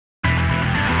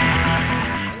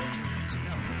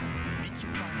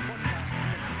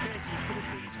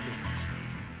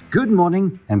Good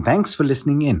morning and thanks for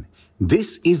listening in.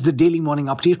 This is the Daily Morning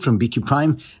Update from BQ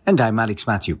Prime and I'm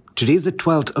Mathew. Today is the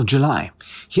 12th of July.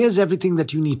 Here's everything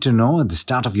that you need to know at the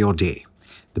start of your day.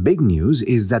 The big news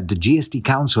is that the GST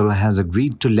Council has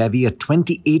agreed to levy a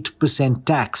 28%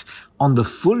 tax on the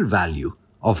full value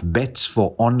of bets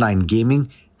for online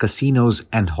gaming, casinos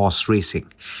and horse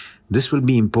racing. This will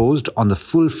be imposed on the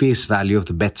full face value of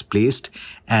the bets placed,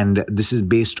 and this is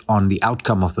based on the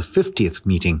outcome of the 50th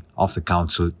meeting of the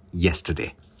council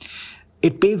yesterday.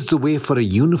 It paves the way for a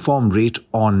uniform rate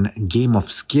on game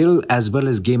of skill as well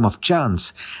as game of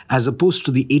chance, as opposed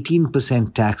to the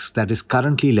 18% tax that is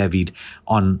currently levied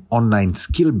on online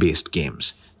skill-based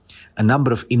games. A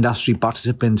number of industry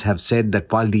participants have said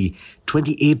that while the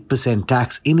 28%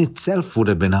 tax in itself would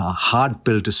have been a hard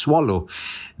pill to swallow,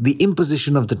 the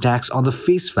imposition of the tax on the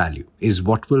face value is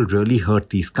what will really hurt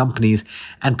these companies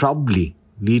and probably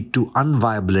lead to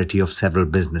unviability of several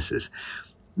businesses.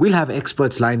 We'll have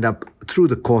experts lined up through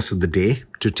the course of the day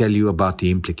to tell you about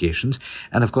the implications.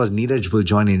 And of course, Niraj will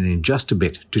join in just a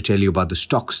bit to tell you about the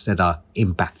stocks that are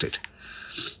impacted.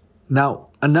 Now,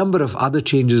 a number of other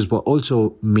changes were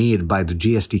also made by the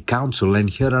GST Council, and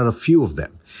here are a few of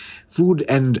them. Food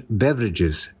and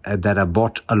beverages that are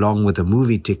bought along with a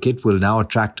movie ticket will now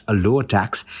attract a lower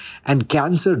tax, and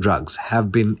cancer drugs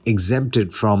have been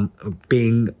exempted from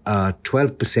paying a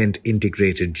 12%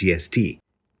 integrated GST.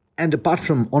 And apart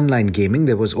from online gaming,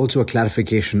 there was also a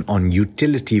clarification on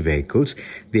utility vehicles.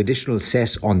 The additional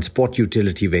cess on sport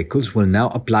utility vehicles will now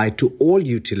apply to all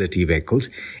utility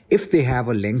vehicles if they have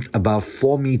a length above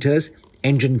 4 meters,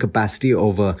 engine capacity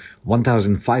over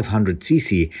 1,500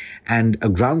 cc, and a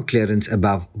ground clearance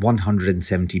above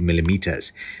 170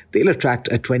 millimeters. They'll attract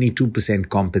a 22%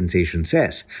 compensation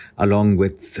cess, along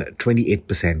with 28%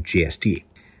 GST.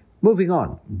 Moving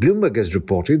on, Bloomberg has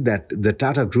reported that the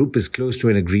Tata Group is close to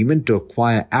an agreement to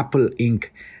acquire Apple Inc.,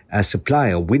 a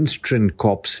supplier, Winston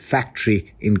Corp's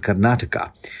factory in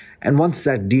Karnataka. And once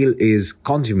that deal is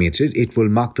consummated, it will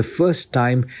mark the first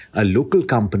time a local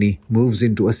company moves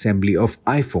into assembly of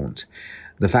iPhones.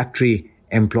 The factory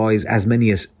employs as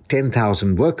many as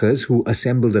 10,000 workers who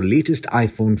assemble the latest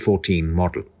iPhone 14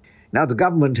 model. Now, the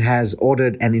government has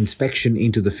ordered an inspection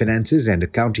into the finances and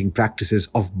accounting practices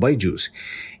of Byju's.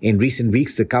 In recent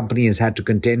weeks, the company has had to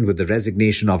contend with the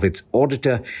resignation of its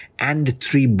auditor and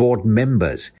 3 board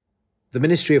members. The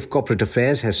Ministry of Corporate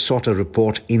Affairs has sought a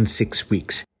report in 6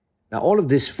 weeks. Now, all of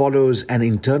this follows an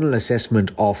internal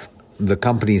assessment of the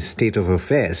company's state of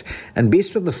affairs, and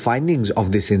based on the findings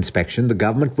of this inspection, the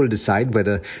government will decide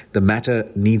whether the matter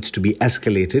needs to be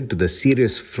escalated to the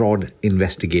Serious Fraud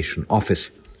Investigation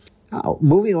Office. Now,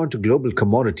 moving on to global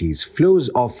commodities, flows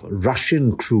of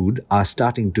Russian crude are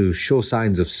starting to show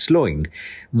signs of slowing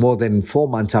more than 4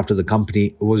 months after the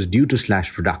company was due to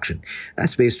slash production.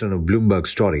 That's based on a Bloomberg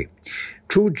story.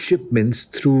 Crude shipments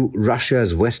through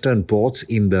Russia's western ports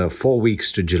in the 4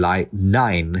 weeks to July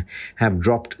 9 have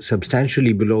dropped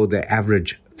substantially below their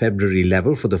average February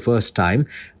level for the first time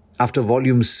after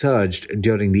volumes surged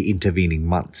during the intervening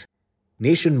months.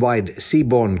 Nationwide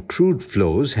seaborne crude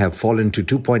flows have fallen to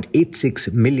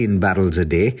 2.86 million barrels a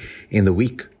day in the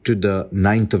week to the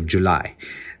 9th of July.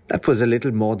 That was a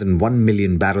little more than 1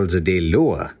 million barrels a day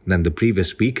lower than the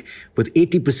previous week, with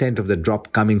 80% of the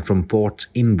drop coming from ports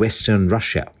in western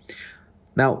Russia.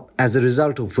 Now, as a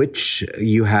result of which,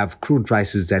 you have crude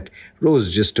prices that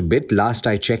rose just a bit. Last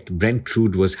I checked, Brent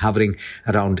crude was hovering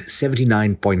around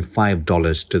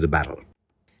 $79.5 to the barrel.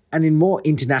 And in more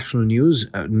international news,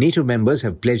 NATO members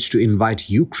have pledged to invite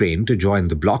Ukraine to join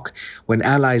the bloc when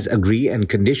allies agree and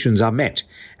conditions are met,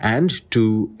 and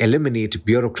to eliminate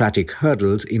bureaucratic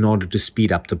hurdles in order to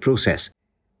speed up the process.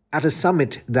 At a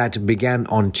summit that began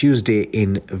on Tuesday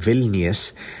in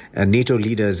Vilnius, NATO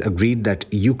leaders agreed that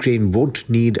Ukraine won't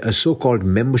need a so-called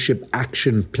membership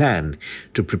action plan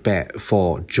to prepare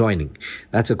for joining.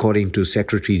 That's according to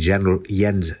Secretary General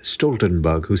Jens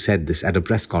Stoltenberg, who said this at a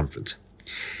press conference.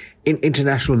 In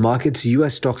international markets,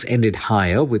 US stocks ended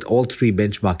higher, with all 3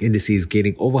 benchmark indices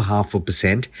gaining over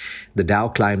 0.5%. The Dow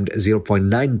climbed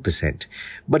 0.9%.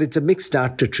 But it's a mixed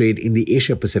start to trade in the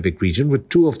Asia-Pacific region, with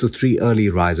 2 of the 3 early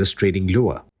risers trading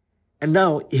lower. And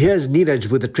now, here's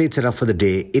Niraj with the trade setup for the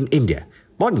day in India.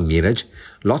 Morning, Niraj.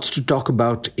 Lots to talk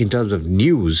about in terms of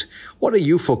news. What are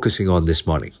you focusing on this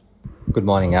morning? Good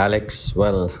morning, Alex.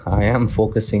 Well, I am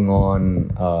focusing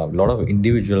on a lot of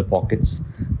individual pockets,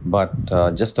 but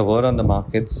just a word on the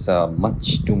markets.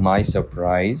 Much to my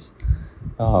surprise,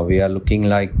 we are looking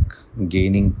like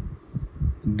gaining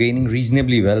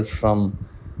reasonably well from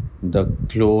the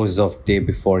close of day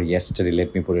before yesterday,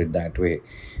 let me put it that way.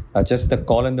 Just the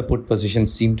call and the put position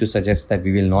seem to suggest that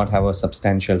we will not have a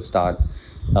substantial start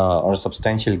or a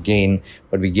substantial gain,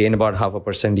 but we gained about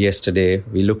 0.5% yesterday.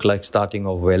 We look like starting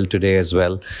off well today as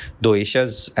well. Though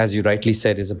Asia's, as you rightly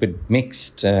said, is a bit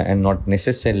mixed and not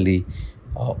necessarily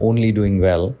only doing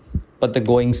well. But the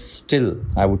going still,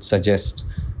 I would suggest,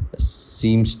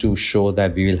 seems to show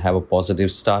that we will have a positive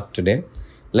start today.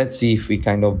 Let's see if we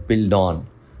kind of build on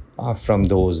from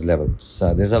those levels.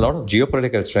 There's a lot of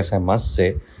geopolitical stress, I must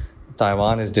say.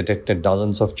 Taiwan has detected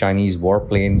dozens of Chinese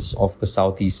warplanes off the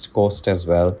southeast coast as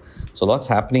well. So lots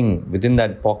happening within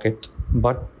that pocket,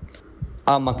 but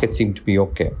our market seemed to be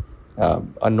okay.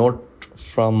 A note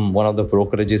from one of the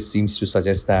brokerages seems to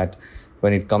suggest that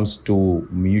when it comes to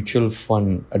mutual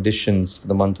fund additions for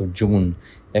the month of June,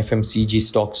 FMCG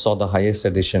stocks saw the highest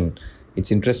addition.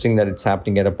 It's interesting that it's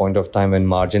happening at a point of time when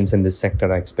margins in this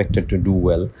sector are expected to do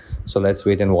well. So let's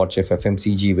wait and watch if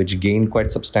FMCG, which gained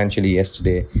quite substantially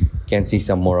yesterday, can see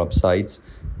some more upsides.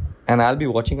 And I'll be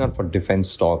watching out for defense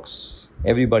stocks.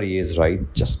 Everybody is right,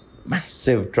 just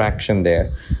massive traction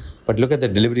there. But look at the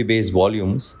delivery-based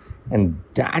volumes, and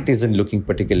that isn't looking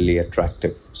particularly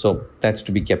attractive. So that's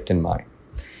to be kept in mind.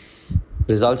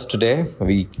 Results today,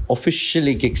 we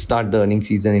officially kickstart the earnings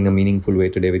season in a meaningful way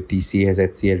today with TCS,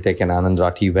 HCL Tech and Anand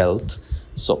Rathi Wealth.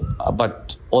 So,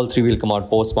 but all three will come out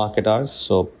post-market hours,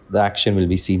 so the action will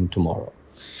be seen tomorrow.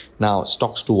 Now,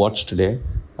 stocks to watch today.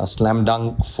 A slam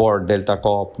dunk for Delta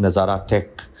Corp, Nazara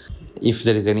Tech. If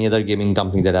there is any other gaming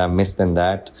company that I have missed than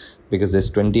that, because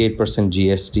there's 28%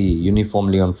 GST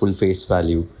uniformly on full face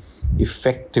value,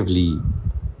 effectively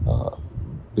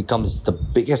becomes the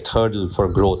biggest hurdle for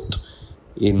growth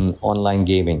in online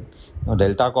gaming. Now,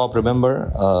 Delta Corp, remember,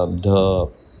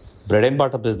 the bread and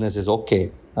butter business is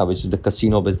okay, which is the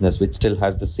casino business, which still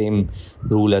has the same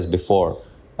rule as before.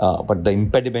 But the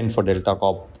impediment for Delta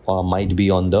Corp might be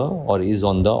on the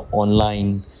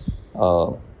online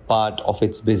part of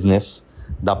its business,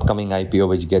 the upcoming IPO,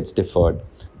 which gets deferred.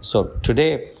 So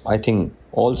today, I think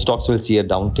all stocks will see a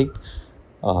downtick.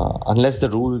 Unless the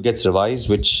rule gets revised,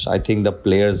 which I think the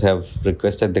players have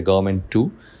requested the government to.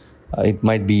 It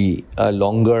might be a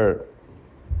longer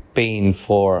pain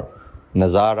for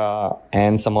Nazara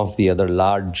and some of the other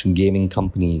large gaming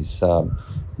companies,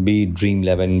 be it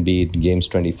Dream11, be it Games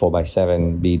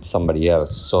 24/7, be it somebody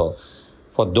else. So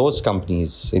for those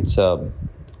companies, it's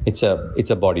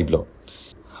a body blow.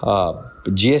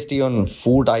 GST on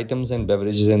food items and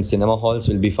beverages and cinema halls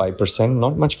will be 5%.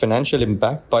 Not much financial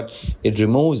impact, but it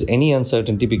removes any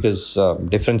uncertainty because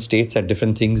different states had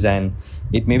different things and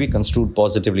it may be construed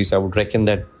positively. So I would reckon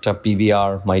that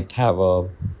PVR might have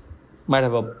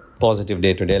a positive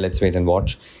day today. Let's wait and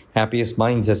watch. Happiest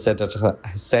Minds has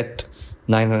set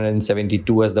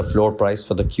 972 as the floor price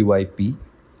for the QIP.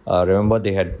 Remember,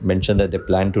 they had mentioned that they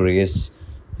plan to raise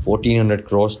 1,400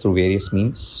 crores through various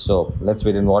means. So let's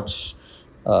wait and watch.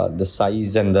 The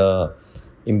size and the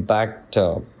impact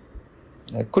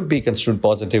could be construed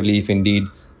positively if indeed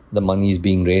the money is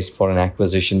being raised for an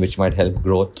acquisition which might help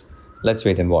growth. Let's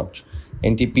wait and watch.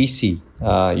 NTPC,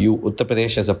 Uttar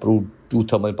Pradesh has approved 2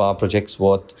 thermal power projects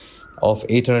worth of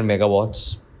 800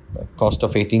 megawatts, cost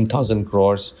of 18,000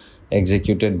 crores,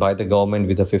 executed by the government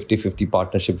with a 50-50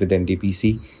 partnership with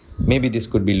NTPC. Maybe this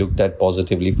could be looked at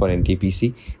positively for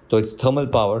NTPC, though it's thermal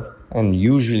power and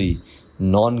usually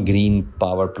non-green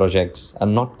power projects are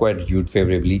not quite viewed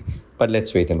favorably, but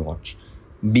let's wait and watch.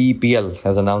 BEPL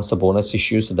has announced a bonus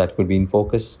issue, so that could be in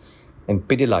focus. And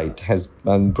Pidilite has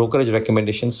brokerage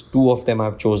recommendations. 2 of them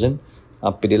I've chosen.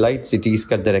 Pidilite, Cities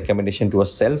cut the recommendation to a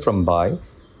sell from buy.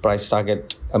 Price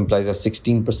target implies a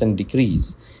 16%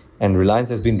 decrease. And Reliance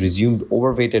has been resumed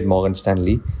overweighted Morgan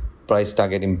Stanley. Price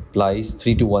target implies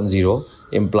 3210,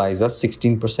 implies a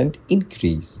 16%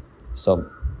 increase. So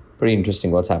pretty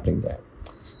interesting what's happening there.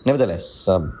 Nevertheless,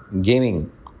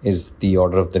 gaming is the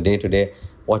order of the day today.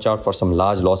 Watch out for some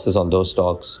large losses on those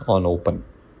stocks on open.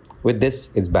 With this,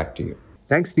 it's back to you.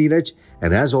 Thanks, Niraj.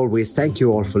 And as always, thank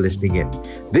you all for listening in.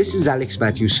 This is Alex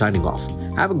Mathew signing off.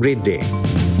 Have a great day.